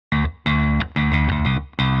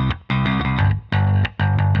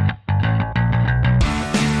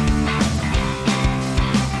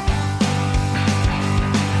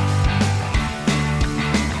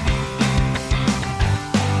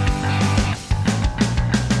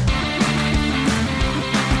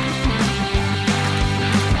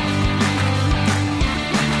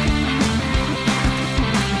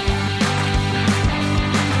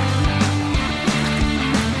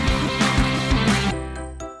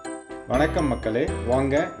வணக்கம் மக்களே,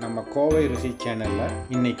 வாங்க நம்ம கோவை ருசி சேனல்ல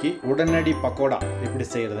இன்னைக்கு உடனடி பக்கோடா எப்படி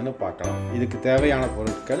செய்யறதுன்னு பார்க்கலாம். இதுக்கு தேவையான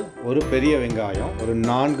பொருட்கள்: ஒரு பெரிய வெங்காயம், ஒரு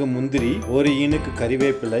 4 முந்திரி, ஒரு ஈனுக்கு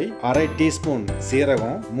கறிவேப்பிலை, அரை டீஸ்பூன்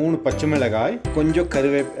சீரகம், 3 பச்சை மிளகாய், கொஞ்சம்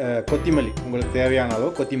கொத்திமல்லி, உங்களுக்கு தேவையான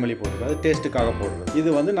அளவு கொத்திமல்லி போடுறது, அது டேஸ்ட்டுக்காக போடுறது.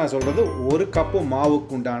 இது நான் சொல்றது 1 கப்பு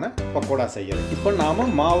மாவுக்கு உண்டான பக்கோடா செய்யறது. இப்போ நாம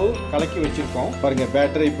மாவு கலக்கி வச்சிருக்கோம் பாருங்க,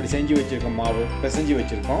 பேட்டரை இப்படி செஞ்சு வச்சிருக்கோம், மாவு பிசைஞ்சு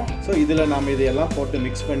வச்சிருக்கோம். ஸோ இதுல நாம இதையெல்லாம் போட்டு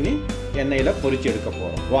மிக்ஸ் பண்ணி எண்ணெயில பொரிச்சு எடுக்க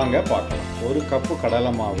போறோம். வாங்க பார்க்கலாம். 1 கப்பு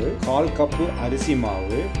கடலை மாவு, 1/4 கப்பு அரிசி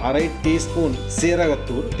மாவு, அரை டீஸ்பூன்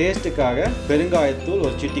சீரகத்தூள், டேஸ்ட்டுக்காக பெருங்காயத்தூள்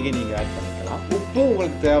ஒரு சிட்டிகை நீங்க ஆட் பண்ணிக்கலாம். உப்பு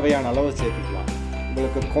உங்களுக்கு தேவையான அளவு சேர்த்துக்கலாம்.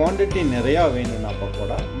 உங்களுக்கு குவான்டிட்டி நிறையா வேணும்னா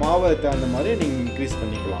பக்கோடா மாவை தகுந்த மாதிரி நீங்கள் இன்க்ரீஸ்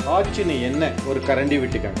பண்ணிக்கலாம். காய்ச்சின எண்ணெய் ஒரு கரண்டி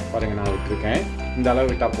விட்டுக்கங்க. பாருங்க, நான் விட்டுருக்கேன். இந்த அளவு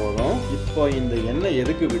விட்டால் போதும். இப்போ இந்த எண்ணெய்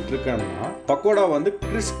எதுக்கு விட்டுருக்கேன்னா பக்கோடா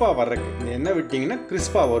கிறிஸ்பாக வர்றதுக்கு. இந்த எண்ணெய் விட்டிங்கன்னா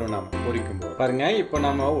கிறிஸ்பாக வரும் நம்ம பொரிக்கும் போது. பாருங்க, இப்போ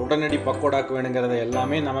நம்ம உடனடி பக்கோடாக்கு வேணுங்கிறத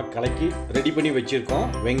எல்லாமே நம்ம கலக்கி ரெடி பண்ணி வச்சிருக்கோம்.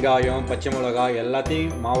 வெங்காயம், பச்சை மிளகாய்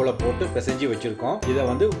எல்லாத்தையும் மாவுல போட்டு பிசைஞ்சு வச்சிருக்கோம்.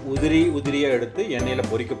 இதை உதிரியா எடுத்து எண்ணெயில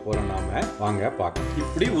பொரிக்க போறோம் நாம. வாங்க பார்க்கலாம்.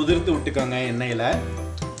 இப்படி உதிர்த்து விட்டுக்கோங்க எண்ணெயில.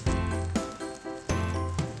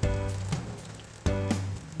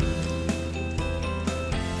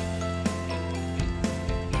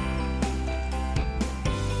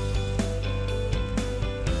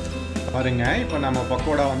 பாருங்க, இப்போ நம்ம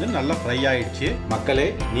பக்கோடா நல்லா ஃப்ரை ஆயிடுச்சு. மக்களே,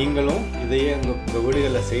 நீங்களும் இதையே உங்க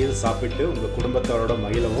வீடுகளில் செய்து சாப்பிட்டு உங்க குடும்பத்தோட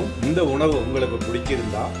மகிழவும். இந்த உணவு உங்களுக்கு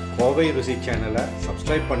பிடிச்சிருந்தா கோவை ருசி சேனலை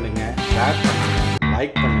சப்ஸ்கிரைப் பண்ணுங்க, ஷேர் பண்ணுங்க,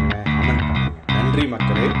 லைக் பண்ணுங்க, கமெண்ட் பண்ணுங்க. நன்றி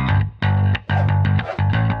மக்களே.